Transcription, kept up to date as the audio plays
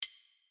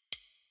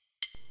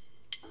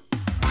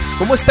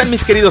¿Cómo están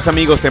mis queridos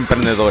amigos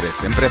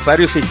emprendedores,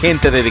 empresarios y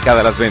gente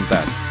dedicada a las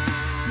ventas?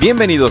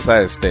 Bienvenidos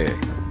a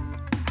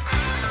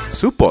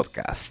su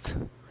podcast.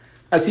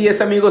 Así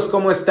es, amigos,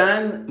 ¿cómo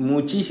están?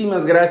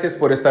 Muchísimas gracias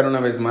por estar una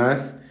vez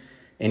más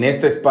en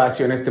este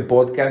espacio, en este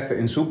podcast,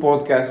 en su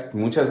podcast.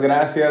 Muchas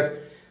gracias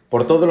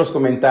por todos los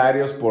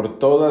comentarios, por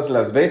todas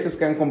las veces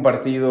que han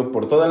compartido,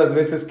 por todas las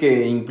veces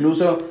que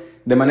incluso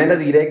de manera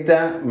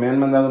directa me han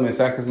mandado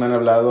mensajes, me han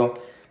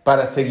hablado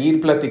para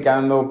seguir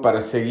platicando, para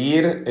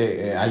seguir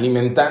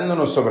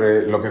alimentándonos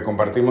sobre lo que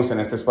compartimos en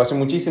este espacio.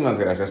 Muchísimas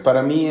gracias.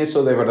 Para mí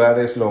eso de verdad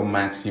es lo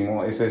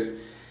máximo.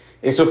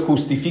 Eso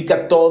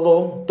justifica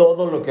todo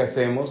lo que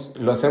hacemos.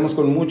 Lo hacemos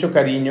con mucho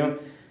cariño.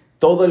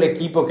 Todo el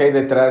equipo que hay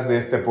detrás de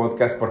este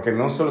podcast, porque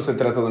no solo se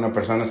trata de una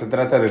persona, se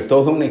trata de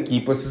todo un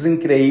equipo. Eso es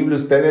increíble.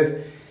 Ustedes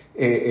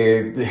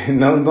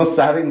no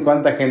saben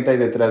cuánta gente hay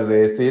detrás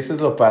de esto. Y eso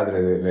es lo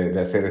padre de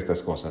hacer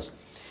estas cosas.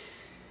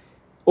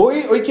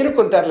 Hoy quiero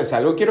contarles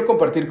algo, quiero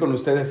compartir con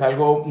ustedes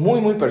algo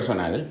muy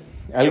personal,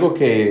 algo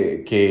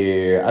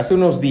que hace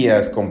unos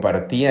días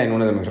compartía en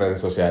una de mis redes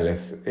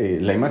sociales,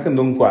 la imagen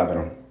de un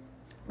cuadro.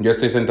 Yo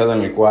estoy sentado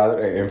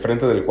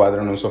enfrente del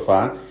cuadro en un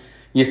sofá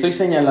y estoy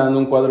señalando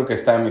un cuadro que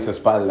está a mis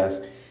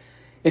espaldas.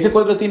 Ese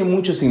cuadro tiene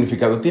mucho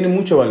significado, tiene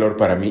mucho valor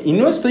para mí y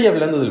no estoy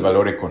hablando del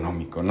valor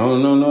económico,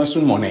 no es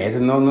un Monet,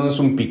 no es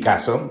un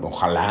Picasso,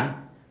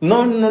 ojalá,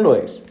 no lo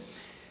es.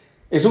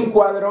 Es un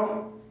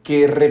cuadro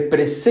que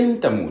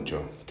representa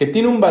mucho, que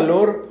tiene un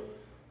valor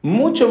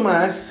mucho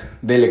más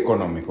del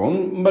económico,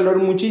 un valor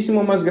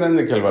muchísimo más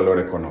grande que el valor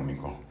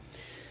económico.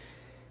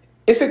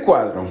 Ese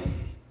cuadro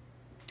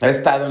ha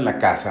estado en la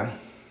casa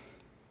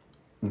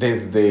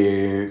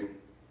desde,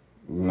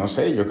 no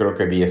sé, yo creo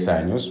que 10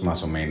 años,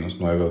 más o menos,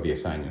 9 o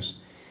 10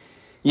 años,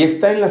 y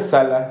está en la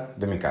sala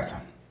de mi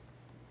casa.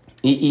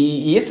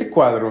 Y ese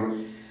cuadro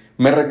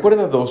me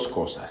recuerda dos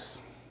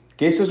cosas,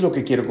 que eso es lo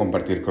que quiero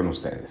compartir con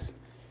ustedes.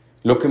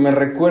 Lo que me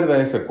recuerda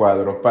ese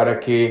cuadro para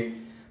que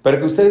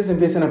ustedes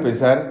empiecen a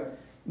pensar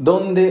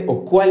dónde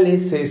o cuál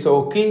es eso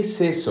o qué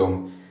es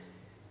eso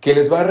que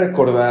les va a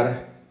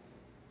recordar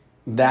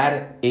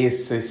dar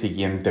ese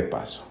siguiente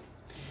paso.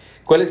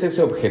 ¿Cuál es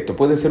ese objeto?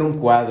 Puede ser un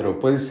cuadro,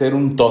 puede ser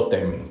un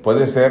tótem,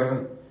 puede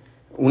ser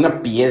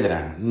una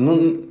piedra,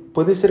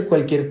 puede ser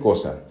cualquier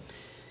cosa.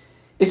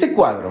 Ese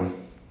cuadro,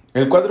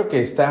 el cuadro que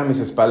está a mis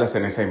espaldas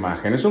en esa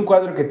imagen, es un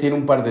cuadro que tiene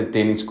un par de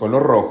tenis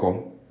color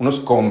rojo, unos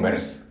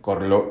Converse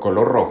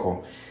color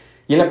rojo.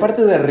 Y en la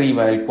parte de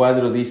arriba el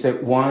cuadro dice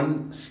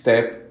One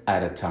step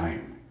at a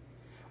time.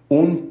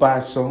 Un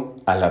paso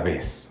a la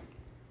vez.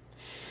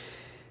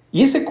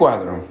 Y ese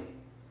cuadro,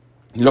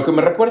 lo que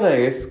me recuerda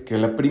es que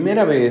la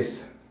primera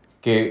vez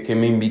que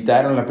me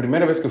invitaron, la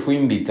primera vez que fui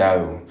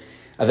invitado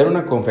a dar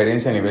una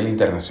conferencia a nivel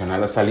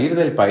internacional, a salir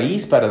del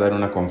país para dar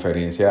una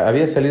conferencia,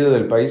 había salido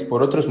del país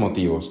por otros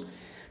motivos,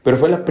 pero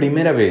fue la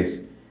primera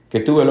vez que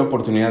tuve la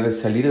oportunidad de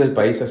salir del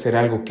país a hacer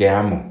algo que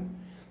amo,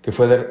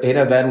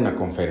 era dar una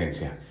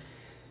conferencia.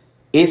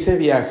 Ese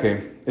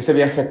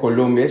viaje a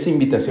Colombia, esa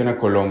invitación a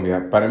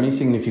Colombia, para mí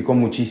significó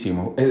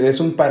muchísimo. Es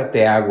un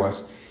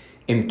parteaguas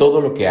en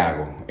todo lo que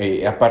hago.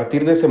 A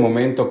partir de ese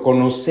momento,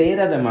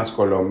 conocer además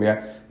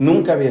Colombia,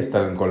 nunca había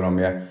estado en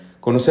Colombia,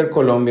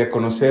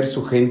 conocer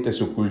su gente,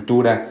 su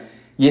cultura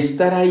y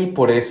estar ahí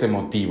por ese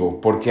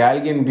motivo, porque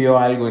alguien vio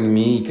algo en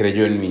mí y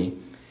creyó en mí.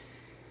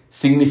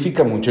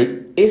 Significa mucho.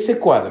 Ese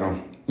cuadro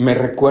me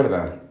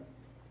recuerda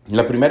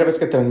la primera vez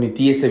que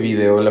transmití ese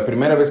video, la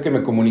primera vez que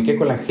me comuniqué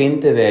con la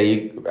gente de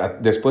ahí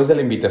después de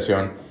la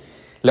invitación,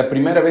 la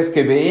primera vez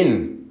que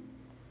ven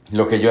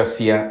lo que yo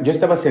hacía. Yo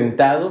estaba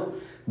sentado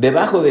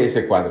debajo de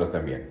ese cuadro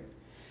también.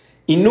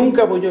 Y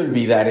nunca voy a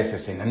olvidar esa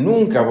escena,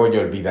 nunca voy a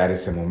olvidar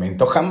ese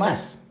momento,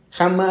 jamás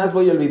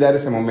voy a olvidar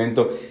ese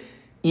momento.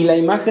 Y la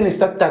imagen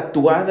está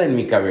tatuada en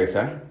mi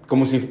cabeza,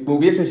 como si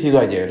hubiese sido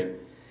ayer.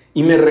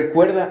 Y me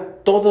recuerda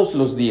todos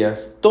los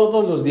días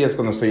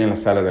cuando estoy en la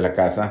sala de la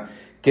casa,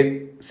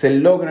 que se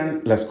logran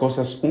las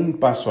cosas un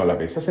paso a la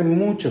vez. Hace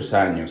muchos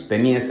años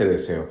tenía ese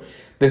deseo.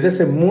 Desde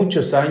hace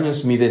muchos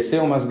años mi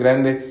deseo más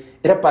grande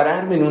era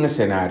pararme en un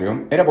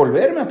escenario, era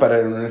volverme a parar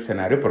en un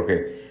escenario,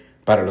 porque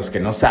para los que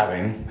no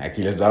saben,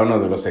 aquí les da uno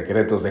de los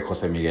secretos de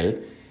José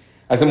Miguel.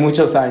 Hace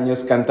muchos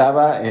años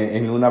cantaba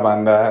en una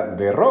banda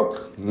de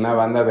rock, una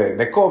banda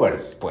de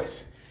covers,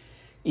 pues.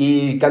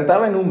 Y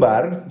cantaba en un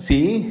bar,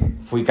 sí,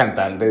 fui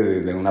cantante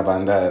de una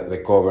banda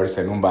de covers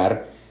en un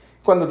bar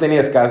cuando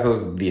tenía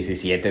escasos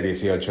 17,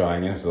 18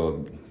 años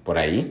o por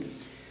ahí.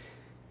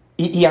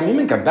 Y a mí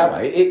me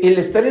encantaba el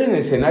estar en el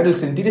escenario, el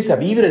sentir esa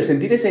vibra, el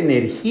sentir esa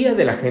energía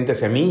de la gente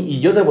hacia mí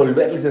y yo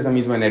devolverles esa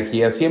misma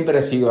energía siempre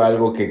ha sido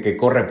algo que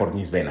corre por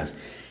mis venas.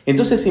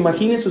 Entonces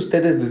imagínense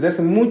ustedes, desde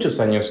hace muchos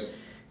años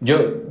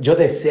yo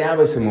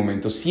deseaba ese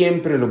momento,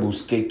 siempre lo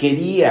busqué,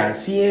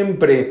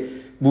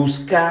 siempre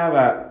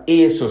buscaba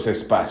esos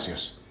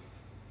espacios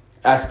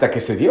hasta que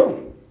se dio.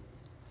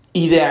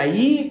 Y de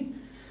ahí,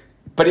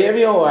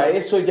 previo a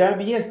eso, ya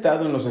había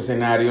estado en los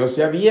escenarios,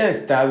 ya había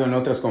estado en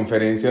otras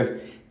conferencias.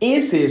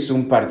 Ese es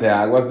un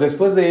parteaguas.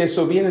 Después de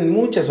eso vienen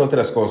muchas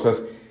otras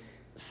cosas.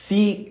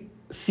 Sí,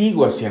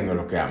 sigo haciendo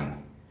lo que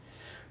amo.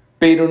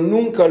 pero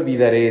nunca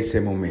olvidaré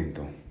ese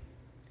momento.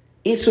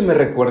 Eso me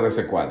recuerda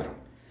ese cuadro,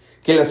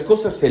 que las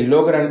cosas se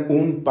logran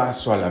un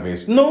paso a la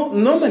vez. No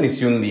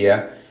amanecí un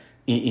día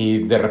y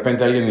de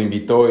repente alguien me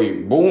invitó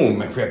y ¡boom!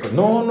 Me fui a...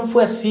 No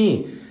fue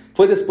así.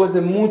 Fue después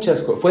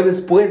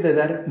de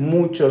dar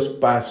muchos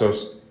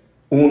pasos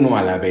uno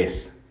a la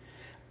vez.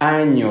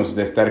 Años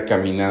de estar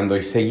caminando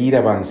y seguir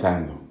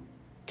avanzando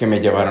que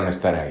me llevaron a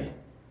estar ahí.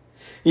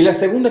 Y la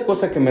segunda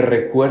cosa que me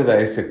recuerda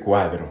ese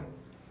cuadro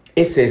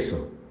es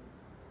eso,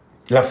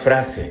 la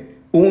frase,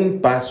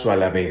 un paso a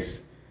la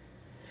vez.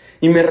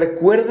 Y me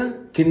recuerda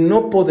que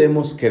no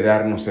podemos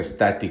quedarnos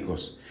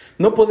estáticos.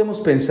 No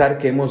podemos pensar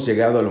que hemos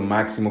llegado a lo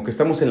máximo, que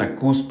estamos en la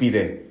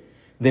cúspide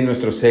de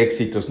nuestros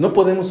éxitos. No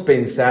podemos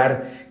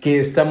pensar que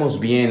estamos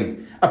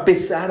bien. A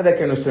pesar de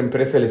que a nuestra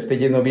empresa le esté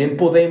yendo bien,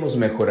 podemos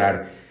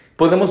mejorar.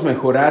 Podemos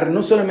mejorar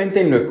no solamente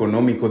en lo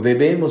económico,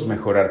 debemos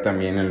mejorar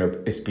también en lo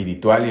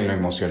espiritual y en lo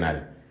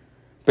emocional.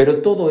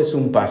 Pero todo es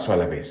un paso a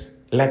la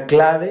vez. La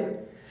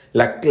clave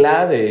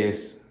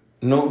es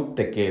no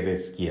te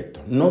quedes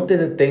quieto, no te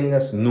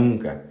detengas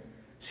nunca.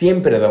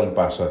 Siempre da un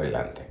paso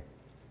adelante.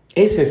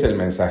 Ese es el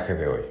mensaje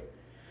de hoy.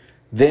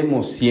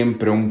 Demos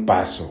siempre un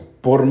paso,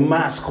 por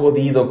más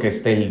jodido que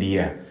esté el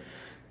día.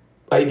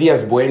 Hay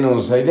días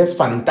buenos, hay días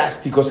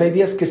fantásticos, hay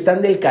días que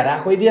están del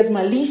carajo, hay días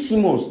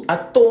malísimos.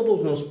 A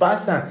todos nos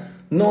pasa.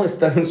 No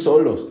están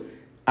solos.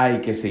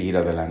 Hay que seguir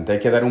adelante, hay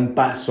que dar un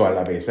paso a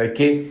la vez, hay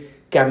que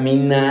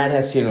caminar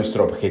hacia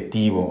nuestro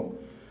objetivo.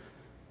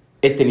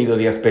 He tenido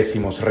días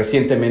pésimos.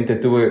 Recientemente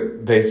tuve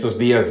de esos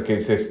días que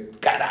dices,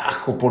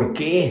 carajo, ¿por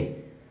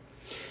qué?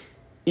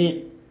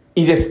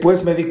 Y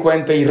después me di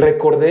cuenta y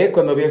recordé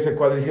cuando vi ese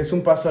cuadro, dije, es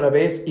un paso a la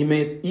vez, y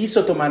me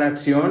hizo tomar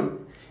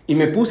acción y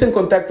me puse en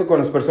contacto con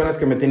las personas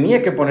que me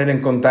tenía que poner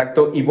en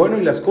contacto y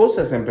las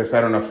cosas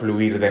empezaron a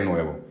fluir de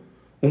nuevo.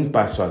 Un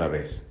paso a la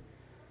vez.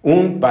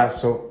 Un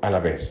paso a la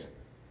vez.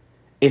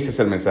 Ese es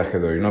el mensaje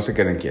de hoy. No se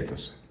queden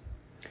quietos.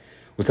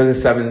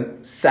 Ustedes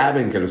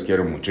saben que los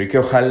quiero mucho y que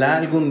ojalá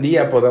algún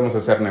día podamos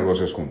hacer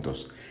negocios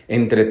juntos.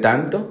 Entre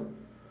tanto,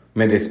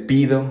 me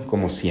despido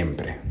como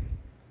siempre.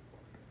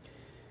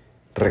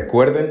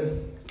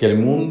 Recuerden que el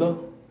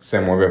mundo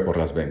se mueve por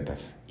las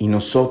ventas y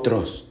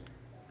nosotros,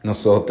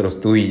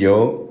 tú y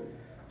yo,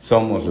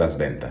 somos las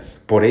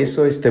ventas. Por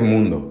eso este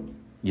mundo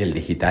y el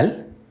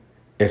digital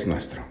es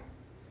nuestro.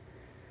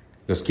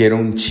 Los quiero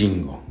un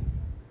chingo.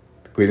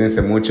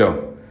 Cuídense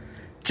mucho.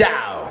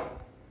 ¡Chao!